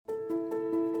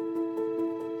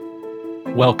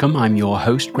Welcome, I'm your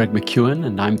host, Greg McKeown,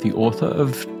 and I'm the author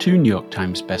of two New York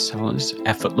Times bestsellers,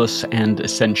 Effortless and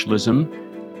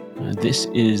Essentialism. This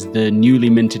is the newly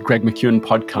minted Greg McKeown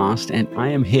podcast, and I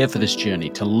am here for this journey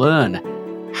to learn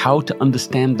how to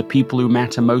understand the people who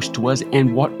matter most to us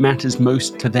and what matters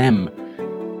most to them.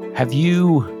 Have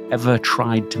you ever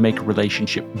tried to make a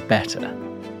relationship better,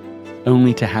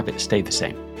 only to have it stay the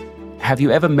same? Have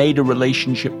you ever made a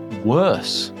relationship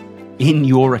worse in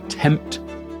your attempt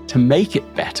to make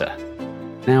it better?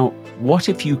 Now, what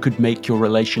if you could make your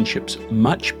relationships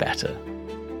much better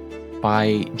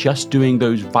by just doing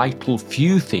those vital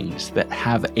few things that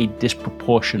have a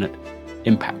disproportionate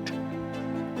impact?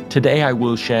 Today, I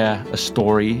will share a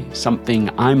story, something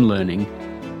I'm learning,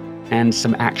 and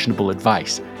some actionable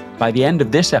advice. By the end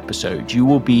of this episode, you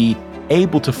will be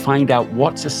able to find out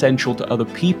what's essential to other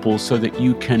people so that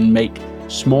you can make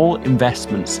small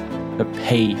investments that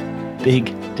pay big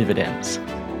dividends.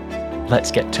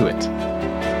 Let's get to it.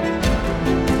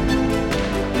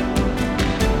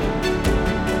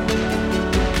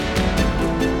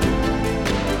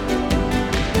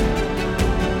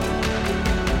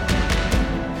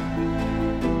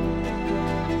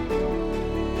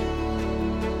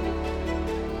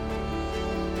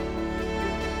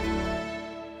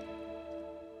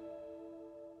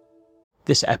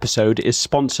 This episode is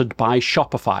sponsored by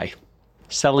Shopify.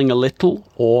 Selling a little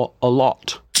or a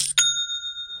lot.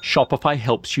 Shopify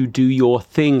helps you do your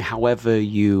thing however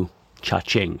you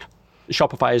cha-ching.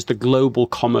 Shopify is the global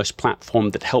commerce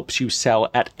platform that helps you sell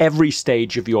at every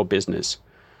stage of your business.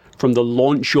 From the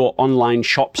launch your online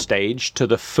shop stage to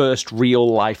the first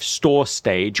real-life store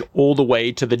stage, all the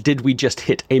way to the did we just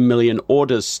hit 1 million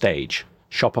orders stage.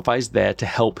 Shopify's there to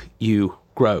help you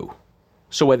grow.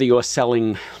 So whether you're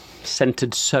selling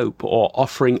scented soap or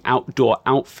offering outdoor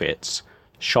outfits,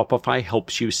 Shopify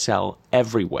helps you sell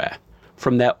everywhere.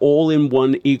 From their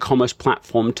all-in-one e-commerce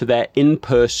platform to their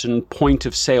in-person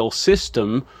point-of-sale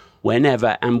system,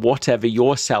 whenever and whatever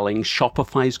you're selling,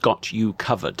 Shopify's got you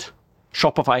covered.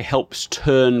 Shopify helps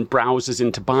turn browsers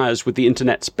into buyers with the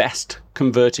internet's best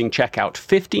converting checkout,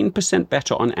 15%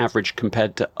 better on average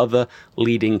compared to other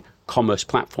leading commerce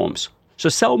platforms. So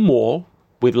sell more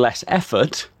with less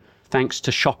effort thanks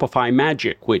to Shopify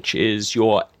Magic, which is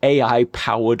your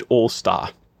AI-powered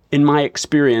all-star. In my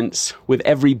experience with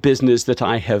every business that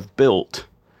I have built,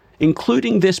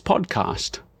 including this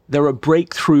podcast, there are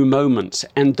breakthrough moments,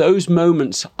 and those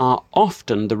moments are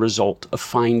often the result of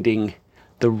finding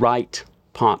the right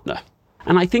partner.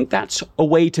 And I think that's a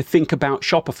way to think about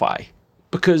Shopify,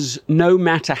 because no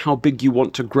matter how big you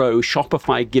want to grow,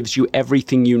 Shopify gives you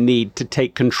everything you need to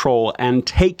take control and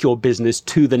take your business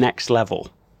to the next level.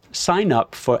 Sign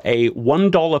up for a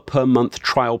 $1 per month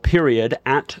trial period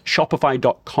at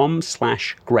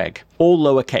shopify.com/Greg, all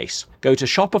lowercase. Go to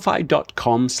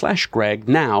shopify.com/Greg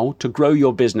now to grow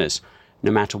your business,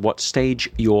 no matter what stage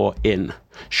you're in.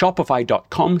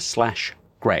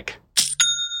 Shopify.com/Greg.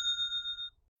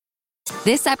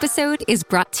 This episode is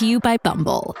brought to you by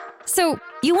Bumble. So,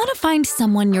 you want to find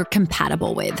someone you're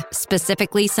compatible with,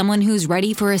 specifically someone who's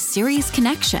ready for a serious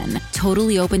connection,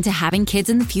 totally open to having kids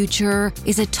in the future,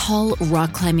 is a tall,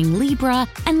 rock-climbing Libra,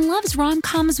 and loves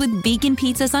rom-coms with vegan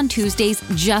pizzas on Tuesdays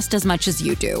just as much as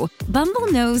you do. Bumble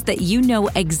knows that you know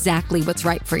exactly what's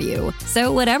right for you.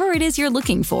 So whatever it is you're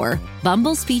looking for,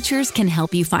 Bumble's features can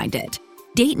help you find it.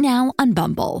 Date now on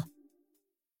Bumble.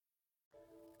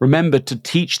 Remember to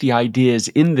teach the ideas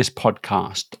in this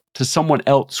podcast to someone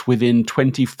else within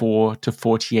 24 to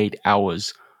 48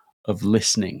 hours of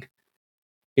listening.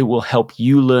 It will help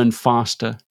you learn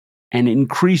faster and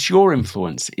increase your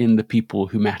influence in the people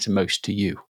who matter most to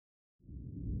you.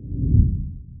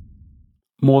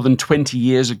 More than 20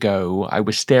 years ago, I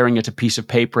was staring at a piece of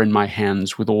paper in my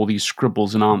hands with all these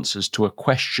scribbles and answers to a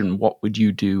question: what would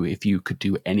you do if you could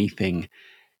do anything?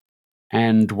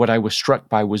 And what I was struck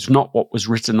by was not what was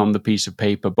written on the piece of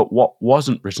paper, but what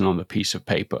wasn't written on the piece of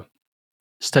paper.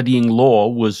 Studying law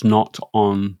was not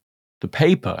on the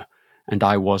paper, and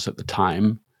I was at the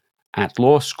time at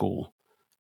law school.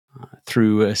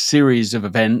 Through a series of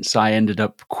events, I ended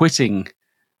up quitting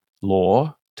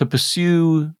law to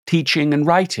pursue teaching and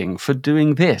writing, for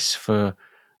doing this, for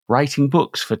writing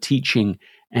books, for teaching,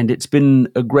 and it's been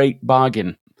a great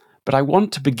bargain. But I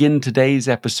want to begin today's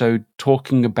episode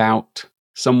talking about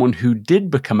someone who did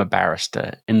become a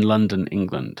barrister in London,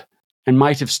 England, and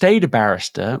might have stayed a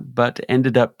barrister, but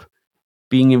ended up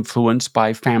being influenced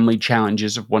by family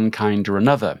challenges of one kind or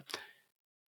another.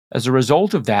 As a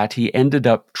result of that, he ended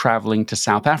up traveling to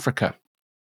South Africa.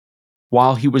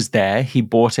 While he was there, he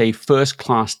bought a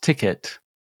first-class ticket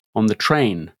on the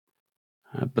train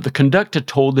But the conductor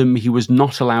told him he was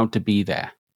not allowed to be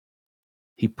there.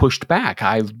 He pushed back.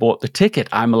 "I've bought the ticket.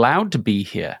 I'm allowed to be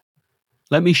here."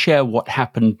 Let me share what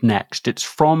happened next. It's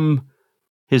from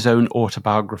his own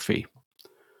autobiography.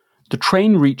 The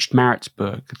train reached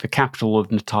Maritzburg, the capital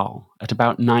of Natal, at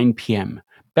about 9 p.m.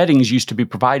 Beddings used to be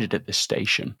provided at this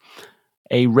station.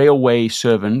 A railway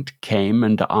servant came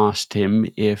and asked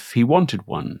him if he wanted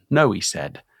one. "No," he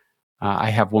said.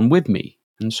 "I have one with me."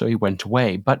 And so he went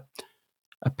away. But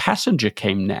a passenger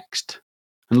came next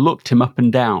and looked him up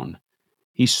and down.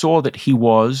 He saw that he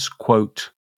was,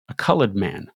 quote, a colored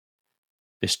man.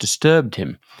 This disturbed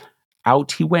him.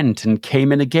 Out he went and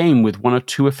came in again with one or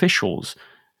two officials.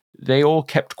 They all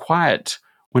kept quiet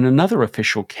when another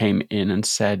official came in and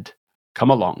said,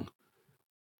 "Come along.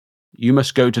 You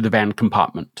must go to the van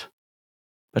compartment."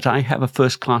 "But I have a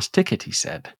first-class ticket," he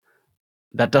said.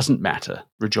 "That doesn't matter,"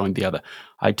 rejoined the other.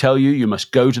 "I tell you, you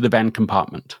must go to the van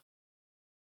compartment."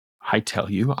 "I tell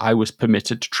you, I was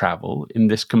permitted to travel in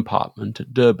this compartment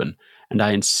at Durban, and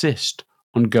I insist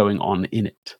on going on in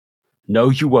it." "No,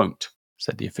 you won't,"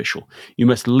 said the official. "You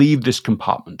must leave this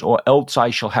compartment, or else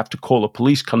I shall have to call a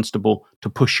police constable to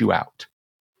push you out."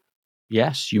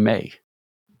 "Yes, you may."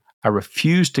 I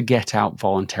refused to get out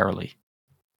voluntarily.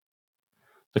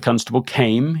 The constable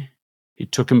came. He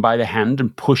took him by the hand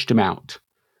and pushed him out.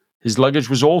 His luggage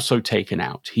was also taken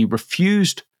out. He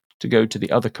refused to go to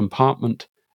the other compartment,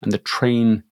 and the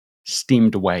train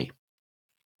steamed away.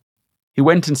 He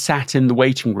went and sat in the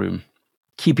waiting room,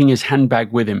 keeping his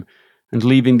handbag with him and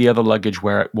leaving the other luggage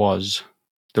where it was.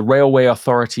 The railway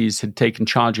authorities had taken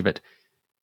charge of it.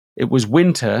 It was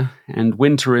winter, and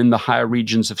winter in the higher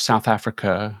regions of South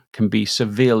Africa can be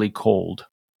severely cold.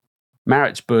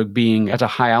 Maritzburg being at a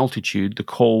high altitude, the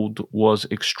cold was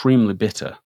extremely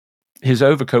bitter. His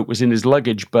overcoat was in his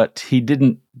luggage, but he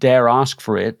didn't dare ask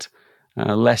for it,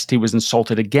 lest he was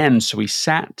insulted again, so he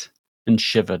sat and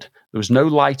shivered. There was no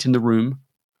light in the room.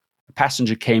 A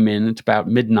passenger came in at about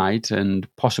midnight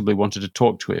and possibly wanted to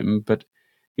talk to him, but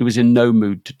he was in no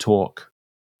mood to talk.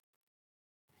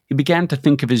 He began to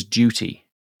think of his duty.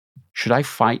 Should I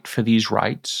fight for these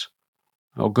rights?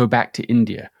 Or go back to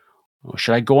India? Or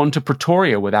should I go on to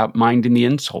Pretoria without minding the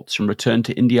insults and return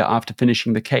to India after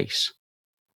finishing the case?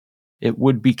 It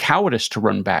would be cowardice to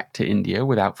run back to India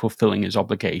without fulfilling his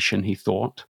obligation, he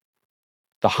thought.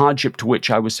 The hardship to which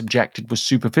I was subjected was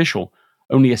superficial,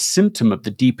 only a symptom of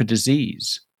the deeper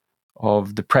disease,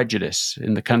 of the prejudice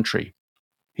in the country.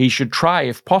 He should try,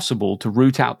 if possible, to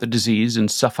root out the disease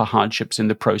and suffer hardships in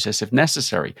the process if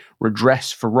necessary,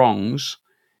 redress for wrongs.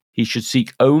 He should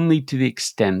seek only to the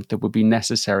extent that would be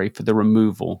necessary for the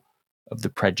removal of the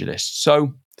prejudice.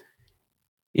 So,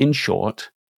 in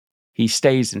short, he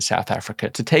stays in South Africa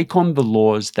to take on the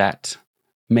laws that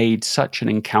made such an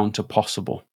encounter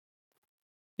possible.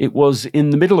 It was in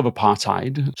the middle of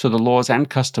apartheid, so the laws and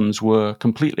customs were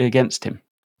completely against him.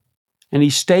 And he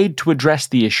stayed to address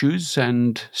the issues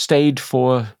and stayed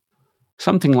for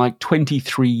something like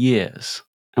 23 years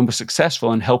and was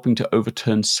successful in helping to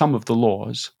overturn some of the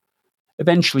laws.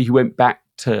 Eventually, he went back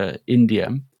to India,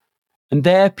 and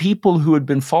there people who had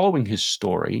been following his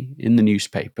story in the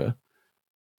newspaper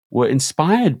were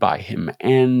inspired by him,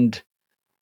 and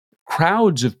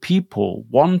crowds of people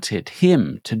wanted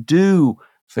him to do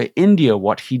for India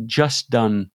what he'd just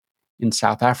done in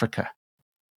South Africa.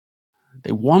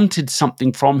 They wanted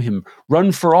something from him,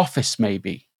 run for office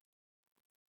maybe.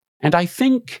 And I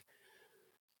think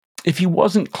if he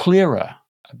wasn't clearer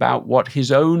about what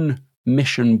his own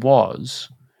mission was,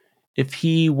 if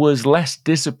he was less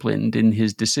disciplined in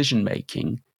his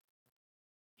decision-making,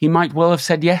 he might well have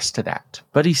said yes to that.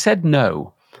 But he said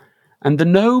no. And the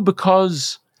no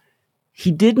because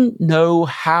he didn't know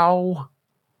how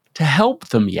to help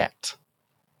them yet.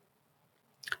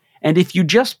 And if you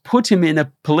just put him in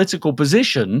a political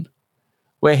position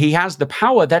where he has the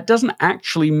power, that doesn't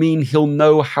actually mean he'll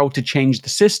know how to change the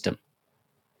system.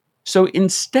 So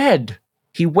instead,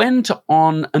 he went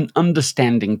on an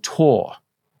understanding tour.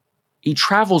 He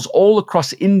travels all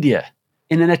across India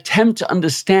in an attempt to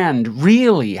understand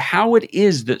really how it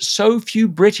is that so few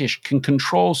British can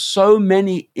control so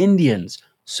many Indians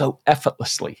so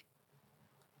effortlessly.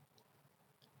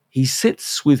 He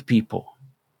sits with people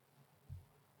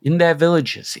in their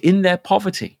villages, in their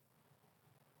poverty.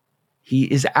 He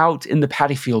is out in the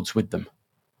paddy fields with them.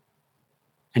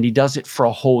 And he does it for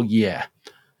a whole year.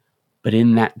 But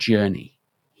in that journey,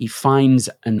 he finds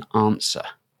an answer.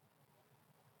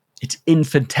 It's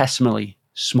infinitesimally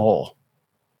small,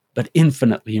 but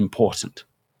infinitely important.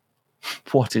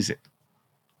 What is it?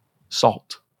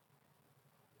 Salt.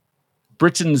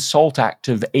 Britain's Salt Act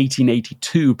of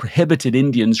 1882 prohibited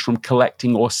Indians from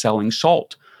collecting or selling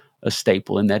salt, a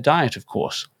staple in their diet, of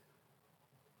course.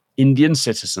 Indian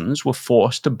citizens were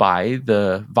forced to buy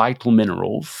the vital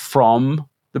mineral from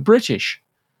the British,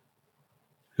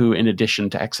 who, in addition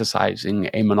to exercising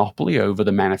a monopoly over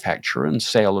the manufacture and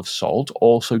sale of salt,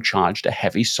 also charged a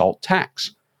heavy salt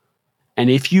tax.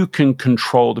 And if you can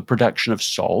control the production of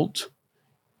salt,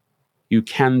 you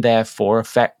can therefore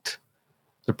affect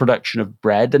the production of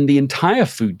bread and the entire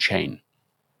food chain.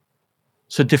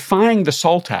 So defying the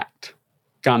Salt Act,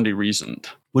 Gandhi reasoned,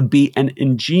 would be an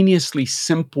ingeniously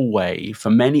simple way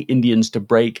for many Indians to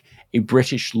break a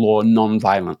British law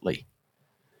non-violently.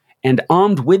 And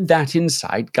armed with that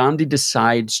insight, Gandhi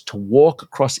decides to walk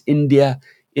across India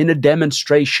in a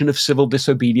demonstration of civil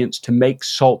disobedience to make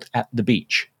salt at the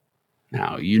beach.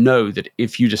 Now, you know that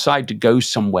if you decide to go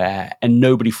somewhere and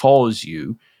nobody follows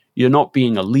you, you're not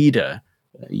being a leader,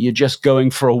 you're just going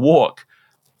for a walk.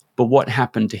 But what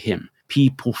happened to him?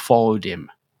 People followed him.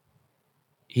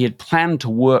 He had planned to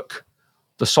work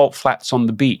the salt flats on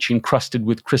the beach encrusted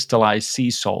with crystallized sea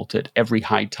salt at every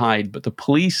high tide, but the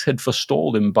police had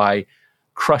forestalled him by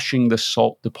crushing the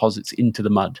salt deposits into the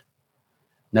mud.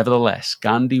 Nevertheless,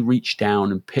 Gandhi reached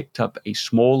down and picked up a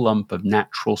small lump of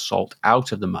natural salt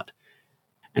out of the mud,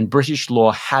 and British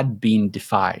law had been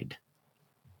defied.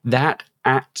 That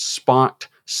act sparked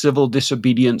civil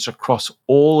disobedience across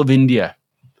all of India.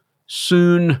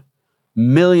 Soon,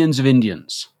 millions of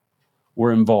Indians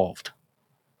were involved.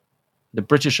 The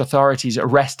British authorities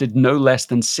arrested no less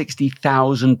than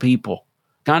 60,000 people.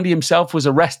 Gandhi himself was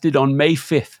arrested on May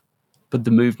 5th, but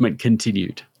the movement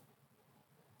continued.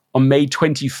 On May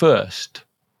 21st,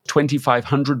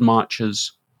 2,500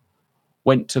 marchers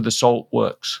went to the salt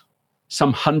works, some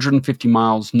 150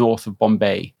 miles north of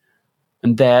Bombay,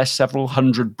 and there several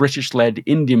hundred British-led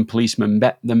Indian policemen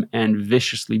met them and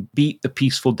viciously beat the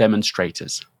peaceful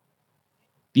demonstrators.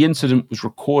 The incident was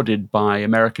recorded by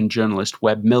American journalist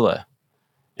Webb Miller,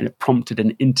 and it prompted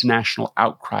an international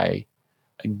outcry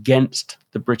against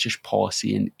the British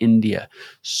policy in India.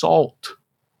 Salt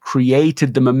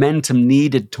created the momentum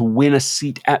needed to win a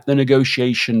seat at the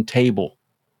negotiation table.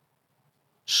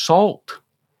 Salt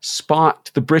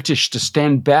sparked the British to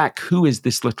stand back. Who is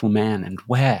this little man, and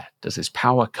where does his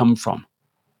power come from?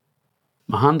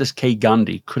 Mohandas K.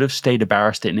 Gandhi could have stayed a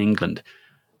barrister in England,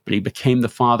 but he became the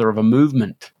father of a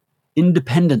movement.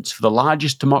 Independence for the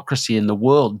largest democracy in the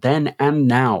world then and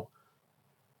now.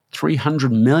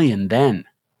 300 million then.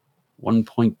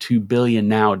 1.2 billion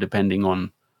now, depending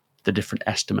on the different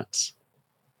estimates.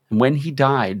 And when he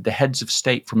died, the heads of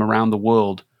state from around the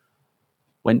world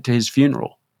went to his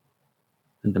funeral,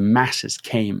 and the masses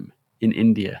came in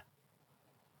India.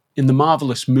 In the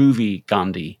marvelous movie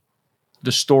Gandhi,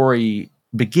 the story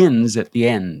begins at the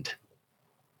end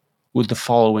with the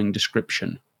following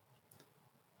description.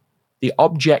 The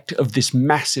object of this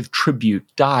massive tribute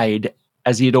died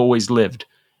as he had always lived,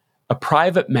 a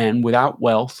private man without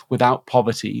wealth, without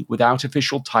poverty, without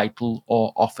official title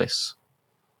or office.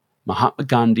 Mahatma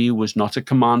Gandhi was not a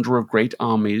commander of great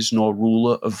armies nor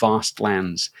ruler of vast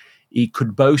lands. He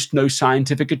could boast no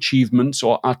scientific achievements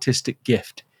or artistic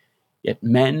gift. Yet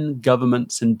men,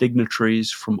 governments, and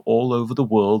dignitaries from all over the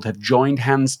world have joined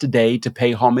hands today to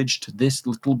pay homage to this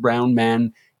little brown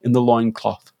man in the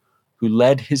loincloth, who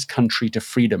led his country to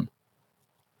freedom.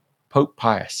 Pope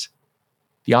Pius,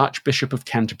 the Archbishop of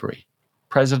Canterbury,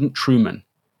 President Truman,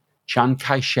 Chiang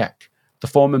Kai-shek, the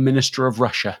former Minister of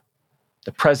Russia,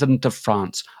 the President of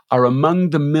France, are among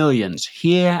the millions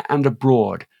here and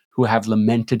abroad who have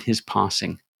lamented his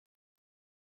passing.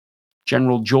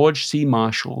 General George C.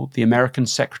 Marshall, the American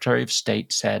Secretary of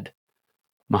State, said,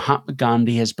 Mahatma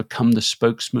Gandhi has become the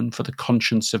spokesman for the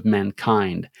conscience of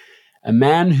mankind, a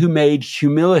man who made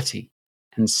humility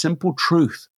and simple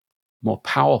truth more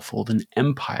powerful than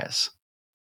empires.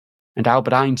 And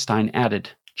Albert Einstein added,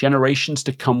 generations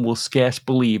to come will scarce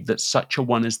believe that such a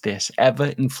one as this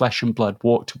ever in flesh and blood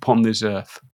walked upon this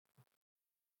earth.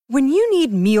 When you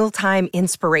need mealtime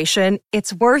inspiration,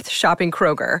 it's worth shopping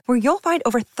Kroger, where you'll find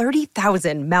over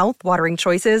 30,000 mouth-watering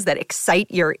choices that excite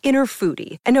your inner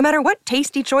foodie. And no matter what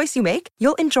tasty choice you make,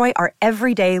 you'll enjoy our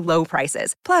everyday low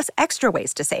prices, plus extra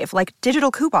ways to save, like digital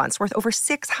coupons worth over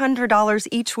 $600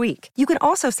 each week. You can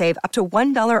also save up to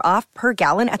 $1 off per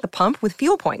gallon at the pump with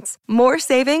fuel points. More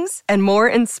savings and more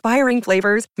inspiring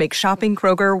flavors make shopping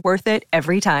Kroger worth it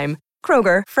every time.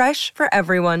 Kroger, fresh for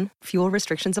everyone. Fuel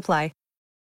restrictions apply.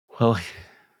 Well,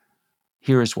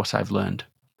 here is what I've learned.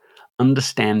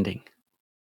 Understanding,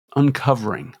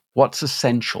 uncovering what's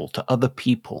essential to other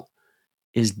people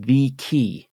is the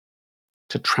key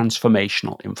to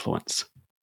transformational influence.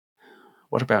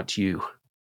 what about you?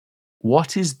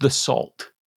 What is the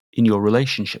salt in your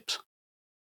relationships?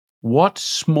 What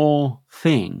small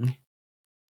thing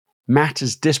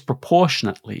matters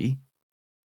disproportionately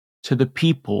to the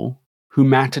people who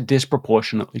matter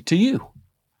disproportionately to you?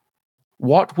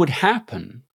 What would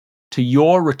happen to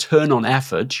your return on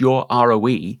effort, your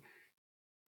ROE,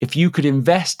 if you could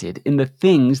invest it in the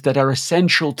things that are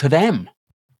essential to them?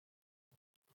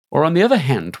 Or on the other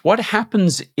hand, what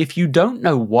happens if you don't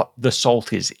know what the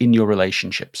salt is in your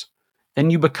relationships? Then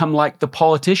you become like the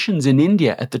politicians in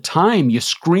India at the time. You're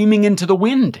screaming into the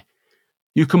wind.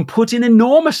 You can put in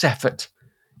enormous effort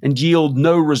and yield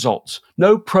no results,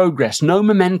 no progress, no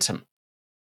momentum.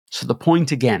 So the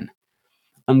point again,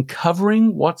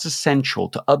 uncovering what's essential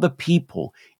to other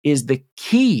people is the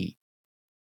key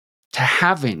to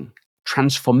having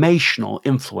transformational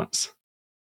influence.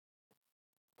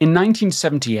 In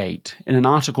 1978, in an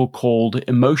article called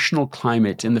Emotional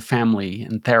Climate in the Family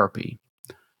and Therapy,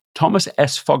 Thomas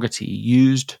S. Fogarty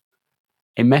used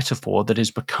a metaphor that has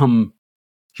become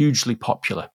hugely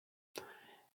popular.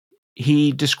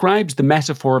 He describes the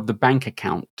metaphor of the bank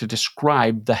account to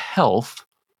describe the health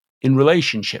in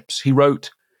relationships. He wrote,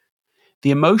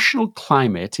 "The emotional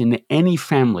climate in any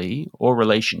family or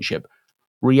relationship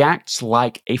reacts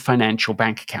like a financial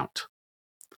bank account.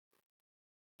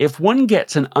 If one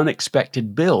gets an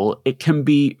unexpected bill, it can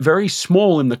be very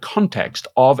small in the context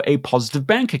of a positive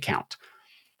bank account.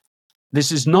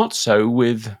 This is not so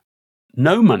with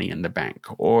no money in the bank,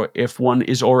 or if one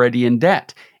is already in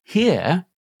debt. Here,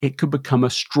 it could become a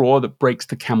straw that breaks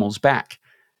the camel's back.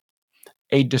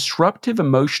 A disruptive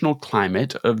emotional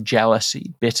climate of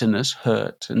jealousy, bitterness,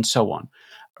 hurt, and so on,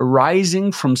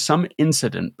 arising from some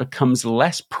incident becomes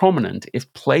less prominent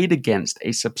if played against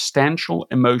a substantial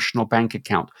emotional bank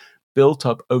account built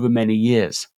up over many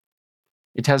years.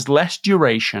 It has less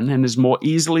duration and is more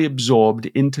easily absorbed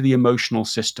into the emotional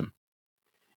system.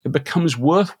 It becomes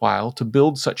worthwhile to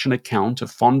build such an account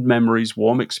of fond memories,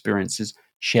 warm experiences,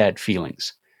 shared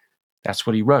feelings." That's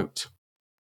what he wrote.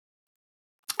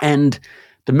 And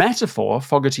the metaphor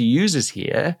Fogarty uses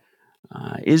here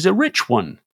is a rich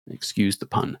one, excuse the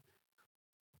pun.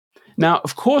 Now,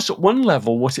 of course, at one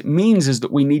level, what it means is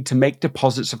that we need to make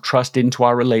deposits of trust into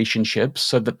our relationships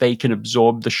so that they can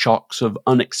absorb the shocks of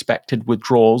unexpected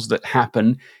withdrawals that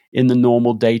happen in the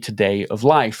normal day-to-day of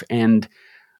life. And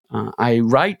I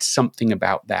write something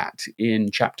about that in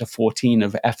chapter 14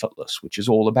 of Effortless, which is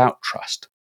all about trust.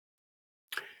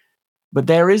 But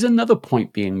there is another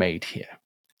point being made here,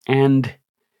 and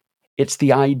it's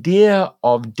the idea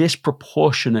of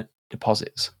disproportionate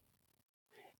deposits,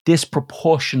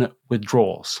 disproportionate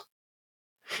withdrawals.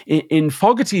 In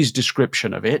Fogarty's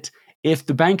description of it, if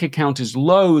the bank account is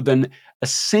low, then a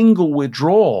single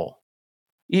withdrawal,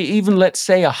 even let's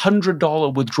say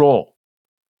 $100 withdrawal,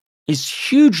 is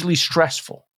hugely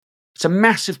stressful. It's a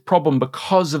massive problem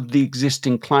because of the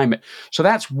existing climate. So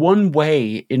that's one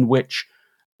way in which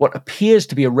what appears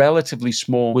to be a relatively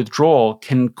small withdrawal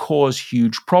can cause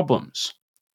huge problems.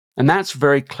 And that's a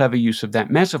very clever use of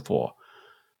that metaphor.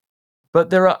 But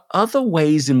there are other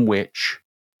ways in which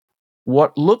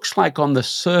what looks like on the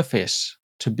surface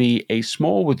to be a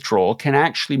small withdrawal can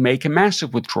actually make a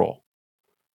massive withdrawal.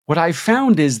 What I've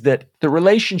found is that the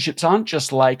relationships aren't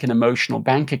just like an emotional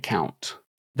bank account.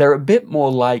 They're a bit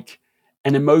more like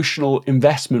an emotional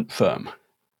investment firm.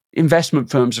 Investment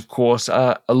firms, of course,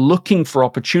 are looking for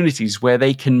opportunities where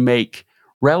they can make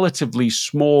relatively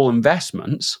small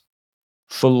investments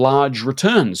for large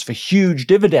returns, for huge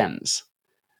dividends.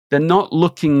 They're not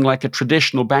looking like a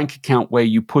traditional bank account where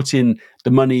you put in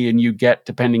the money and you get,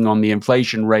 depending on the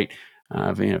inflation rate,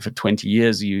 for 20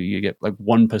 years, you get like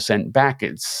 1% back.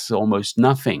 It's almost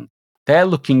nothing. They're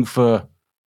looking for,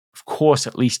 of course,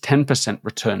 at least 10%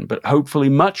 return, but hopefully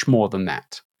much more than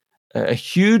that. A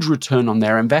huge return on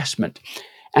their investment.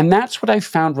 And that's what I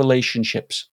found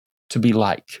relationships to be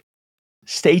like.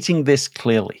 Stating this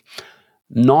clearly,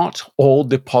 not all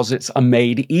deposits are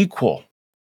made equal.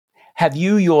 Have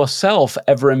you yourself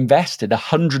ever invested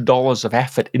 $100 of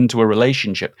effort into a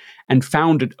relationship and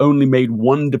found it only made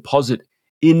one deposit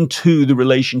into the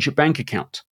relationship bank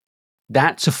account?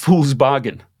 That's a fool's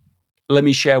bargain. Let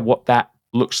me share what that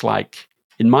looks like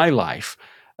in my life.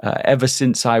 Ever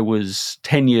since I was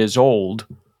 10 years old,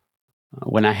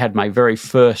 when I had my very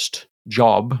first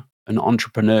job, an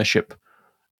entrepreneurship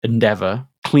endeavor,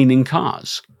 cleaning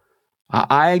cars.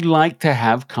 I like to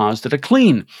have cars that are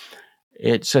clean.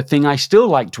 It's a thing I still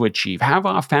like to achieve, have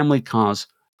our family cars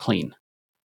clean.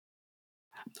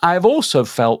 I've also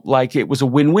felt like it was a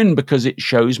win-win because it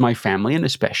shows my family, and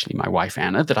especially my wife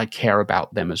Anna, that I care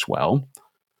about them as well.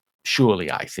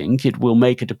 surely, I think, it will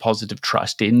make a deposit of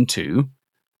trust into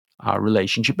our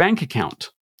relationship bank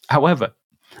account. However,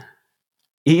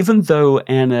 even though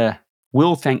Anna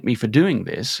will thank me for doing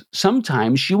this,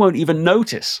 sometimes she won't even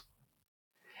notice.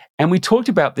 And we talked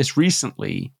about this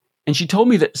recently, and she told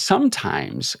me that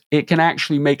sometimes it can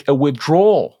actually make a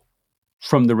withdrawal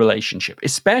from the relationship,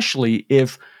 especially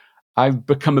if I've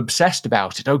become obsessed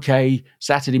about it. Okay,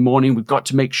 Saturday morning, we've got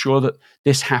to make sure that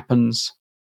this happens.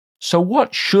 So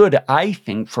what should, I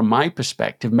think, from my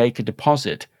perspective, make a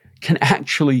deposit can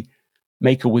actually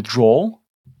make a withdrawal?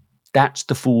 That's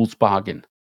the fool's bargain.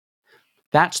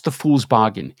 That's the fool's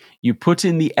bargain. You put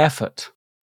in the effort,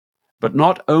 but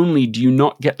not only do you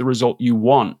not get the result you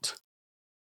want,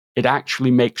 it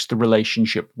actually makes the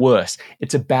relationship worse.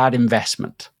 It's a bad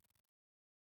investment.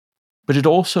 But it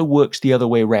also works the other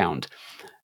way around.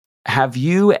 Have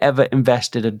you ever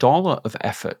invested $1 of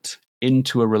effort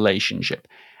into a relationship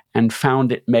and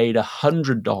found it made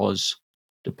 $100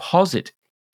 deposit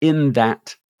in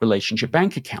that relationship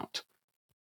bank account?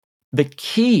 The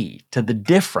key to the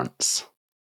difference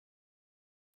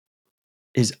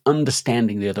is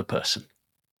understanding the other person.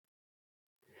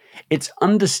 It's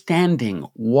understanding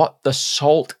what the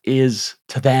salt is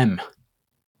to them.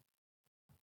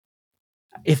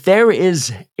 If there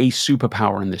is a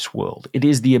superpower in this world, it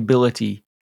is the ability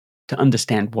to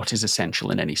understand what is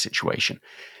essential in any situation.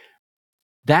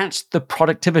 That's the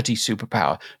productivity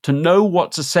superpower, to know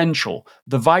what's essential,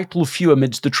 the vital few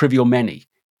amidst the trivial many.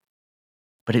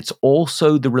 But it's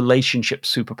also the relationship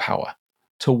superpower,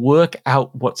 to work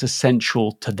out what's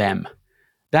essential to them.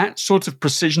 That sort of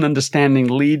precision understanding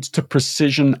leads to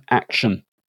precision action.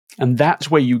 And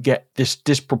that's where you get this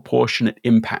disproportionate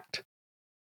impact.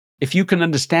 If you can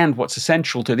understand what's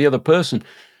essential to the other person,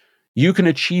 you can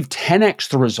achieve 10x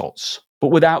the results, but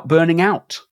without burning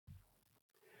out.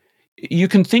 You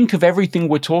can think of everything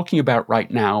we're talking about right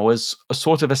now as a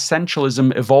sort of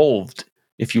essentialism evolved,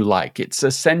 if you like. It's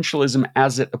essentialism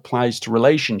as it applies to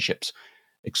relationships.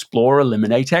 Explore,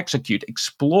 eliminate, execute.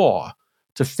 Explore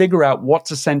to figure out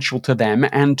what's essential to them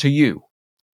and to you.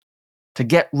 To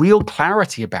get real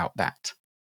clarity about that.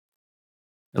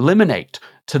 Eliminate,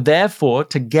 to therefore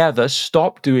together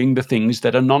stop doing the things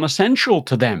that are non-essential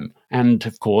to them and,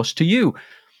 of course, to you.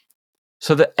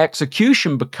 So that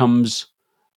execution becomes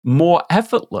more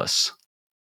effortless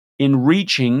in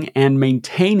reaching and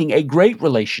maintaining a great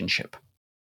relationship.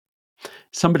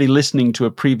 Somebody listening to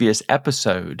a previous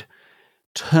episode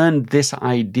turned this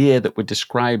idea that we're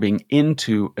describing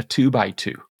into a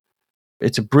 2x2.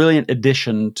 It's a brilliant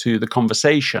addition to the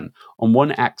conversation. On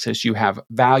one axis, you have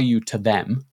value to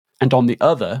them, and on the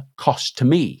other, cost to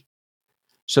me.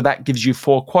 So that gives you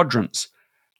 4 quadrants.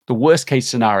 The worst case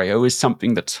scenario is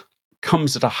something that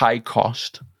comes at a high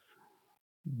cost,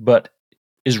 but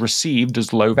is received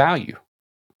as low value.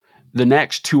 The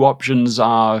next 2 options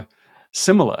are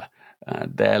similar.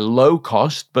 They're low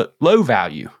cost, but low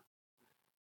value.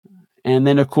 And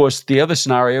then, of course, the other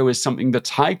scenario is something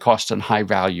that's high cost and high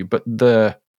value. But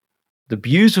the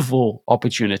beautiful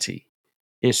opportunity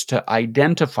is to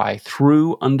identify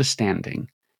through understanding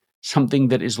something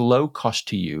that is low cost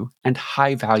to you and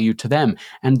high value to them,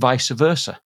 and vice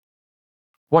versa.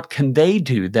 What can they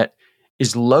do that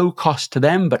is low cost to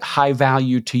them but high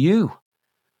value to you?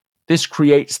 This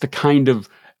creates the kind of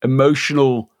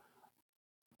emotional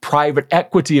private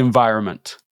equity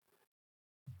environment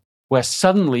where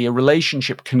suddenly a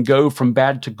relationship can go from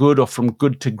bad to good or from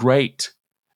good to great,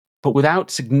 but without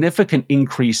significant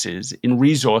increases in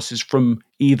resources from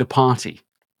either party.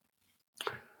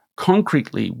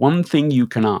 Concretely, one thing you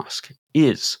can ask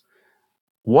is,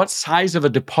 what size of a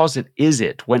deposit is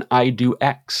it when I do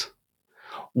X?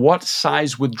 What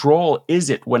size withdrawal is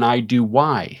it when I do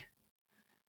Y?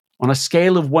 On a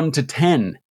scale of 1 to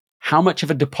 10, how much of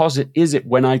a deposit is it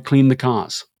when I clean the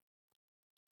cars?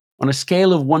 On a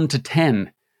scale of 1 to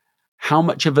 10, how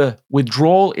much of a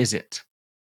withdrawal is it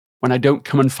when I don't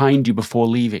come and find you before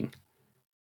leaving?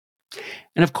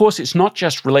 And of course, it's not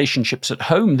just relationships at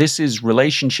home. This is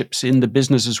relationships in the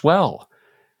business as well.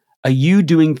 Are you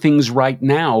doing things right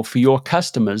now for your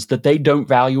customers that they don't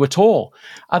value at all?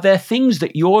 Are there things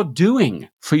that you're doing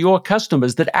for your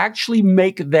customers that actually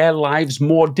make their lives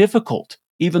more difficult,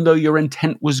 even though your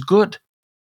intent was good?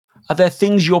 Are there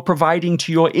things you're providing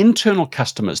to your internal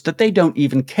customers that they don't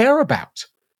even care about?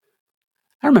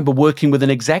 I remember working with an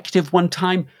executive one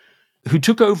time who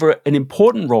took over an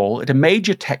important role at a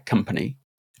major tech company,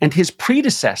 and his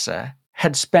predecessor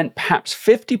had spent perhaps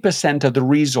 50% of the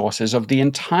resources of the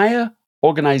entire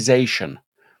organization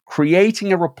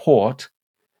creating a report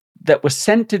that was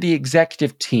sent to the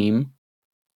executive team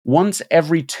once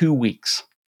every 2 weeks.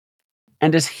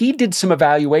 And as he did some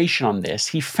evaluation on this,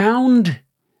 he found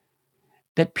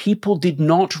that people did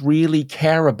not really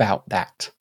care about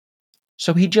that.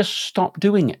 So he just stopped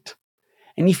doing it.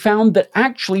 And he found that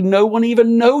actually no one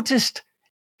even noticed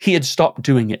he had stopped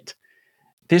doing it.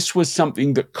 This was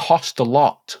something that cost a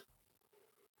lot,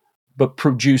 but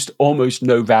produced almost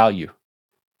no value.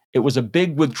 It was a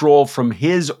big withdrawal from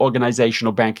his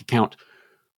organizational bank account,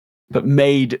 but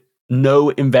made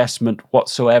no investment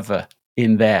whatsoever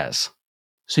in theirs.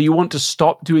 So you want to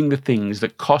stop doing the things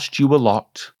that cost you a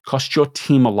lot, cost your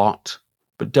team a lot,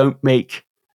 but don't make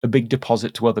a big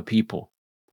deposit to other people.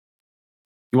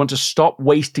 You want to stop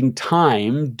wasting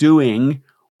time doing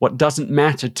what doesn't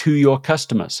matter to your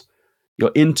customers,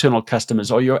 your internal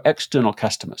customers or your external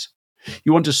customers.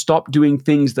 You want to stop doing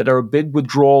things that are a big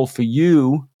withdrawal for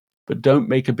you, but don't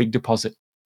make a big deposit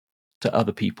to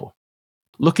other people.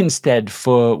 Look instead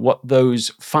for what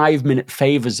those 5-minute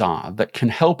favors are that can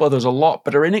help others a lot,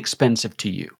 but are inexpensive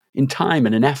to you in time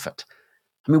and in effort.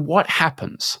 I mean, what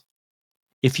happens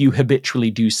if you habitually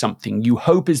do something you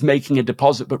hope is making a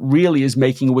deposit, but really is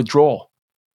making a withdrawal?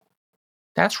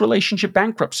 That's relationship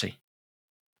bankruptcy.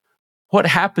 What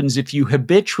happens if you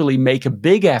habitually make a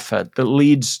big effort that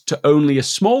leads to only a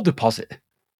small deposit?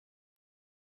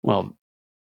 Well,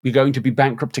 you're going to be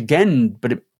bankrupt again,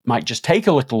 but it might just take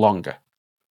a little longer.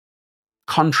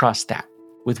 Contrast that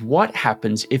with what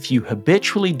happens if you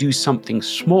habitually do something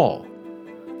small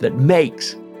that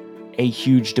makes a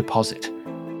huge deposit.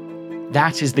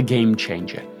 That is the game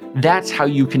changer. That's how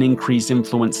you can increase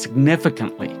influence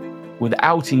significantly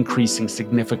without increasing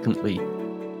significantly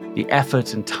the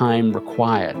effort and time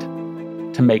required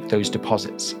to make those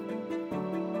deposits.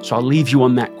 So I'll leave you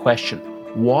on that question.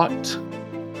 What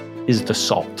is the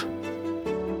salt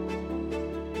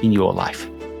in your life?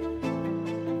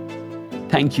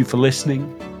 Thank you for listening,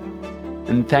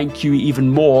 and thank you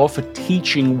even more for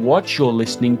teaching what you're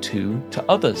listening to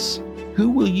others.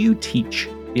 Who will you teach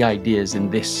the ideas in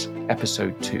this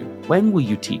episode to? When will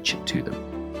you teach it to them?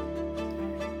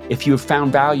 If you have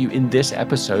found value in this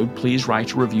episode, please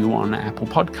write a review on Apple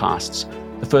Podcasts.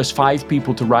 The first 5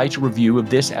 people to write a review of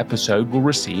this episode will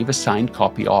receive a signed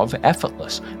copy of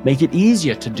Effortless. Make it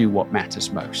easier to do what matters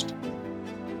most.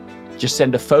 Just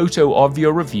send a photo of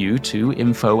your review to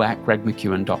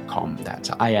info@gregmckeown.com. That's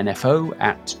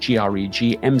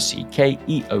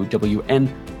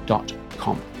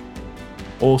info@gregmckeown.com.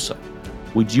 Also,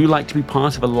 would you like to be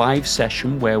part of a live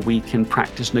session where we can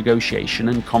practice negotiation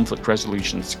and conflict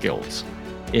resolution skills?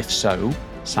 If so,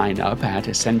 sign up at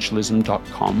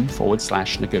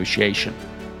essentialism.com/negotiation.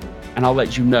 And I'll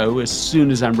let you know as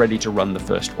soon as I'm ready to run the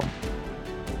first one.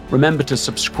 Remember to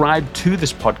subscribe to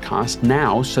this podcast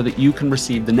now so that you can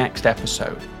receive the next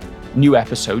episode. New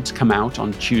episodes come out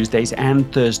on Tuesdays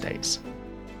and Thursdays.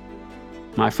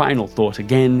 My final thought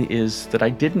again is that I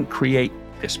didn't create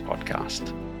this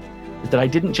podcast. That I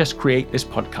didn't just create this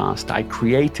podcast, I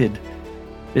created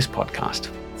this podcast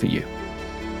for you.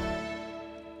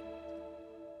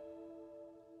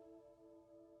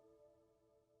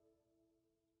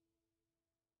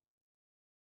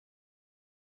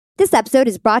 This episode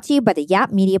is brought to you by the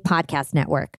Yap Media Podcast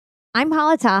Network. I'm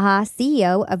Hala Taha,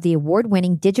 CEO of the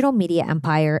award-winning digital media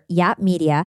empire, Yap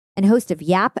Media, and host of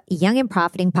Yap Young and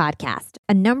Profiting Podcast,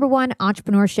 a #1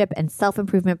 entrepreneurship and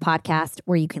self-improvement podcast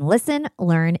where you can listen,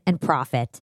 learn, and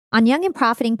profit. On Young and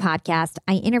Profiting Podcast,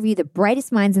 I interview the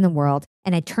brightest minds in the world,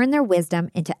 and I turn their wisdom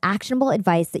into actionable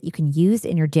advice that you can use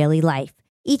in your daily life.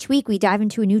 Each week, we dive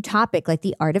into a new topic like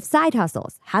the art of side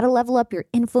hustles, how to level up your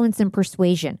influence and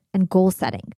persuasion, and goal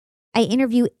setting. I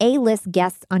interview A-list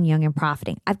guests on Young and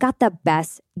Profiting. I've got the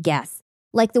best guests,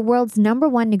 like the world's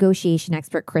 #1 negotiation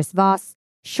expert, Chris Voss,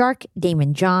 Shark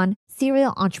Damon John,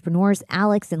 serial entrepreneurs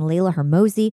Alex and Layla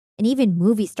Hermosi, and even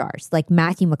movie stars like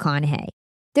Matthew McConaughey.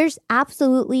 There's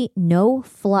absolutely no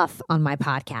fluff on my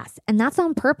podcast, and that's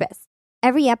on purpose.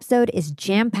 Every episode is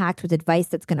jam-packed with advice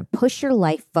that's going to push your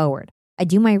life forward. I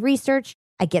do my research,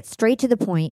 I get straight to the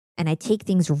point, and I take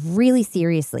things really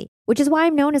seriously, which is why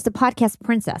I'm known as the podcast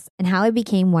princess and how I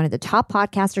became one of the top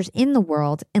podcasters in the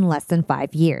world in less than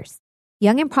 5 years.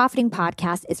 Young and Profiting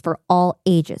Podcast is for all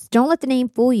ages. Don't let the name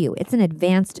fool you. It's an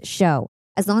advanced show.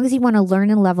 As long as you want to learn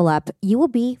and level up, you will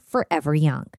be forever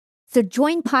young. So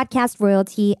join podcast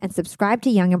royalty and subscribe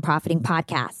to Young and Profiting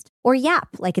Podcast, or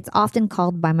YAP, like it's often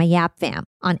called by my YAP fam,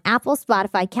 on Apple,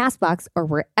 Spotify, CastBox, or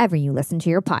wherever you listen to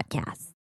your podcasts.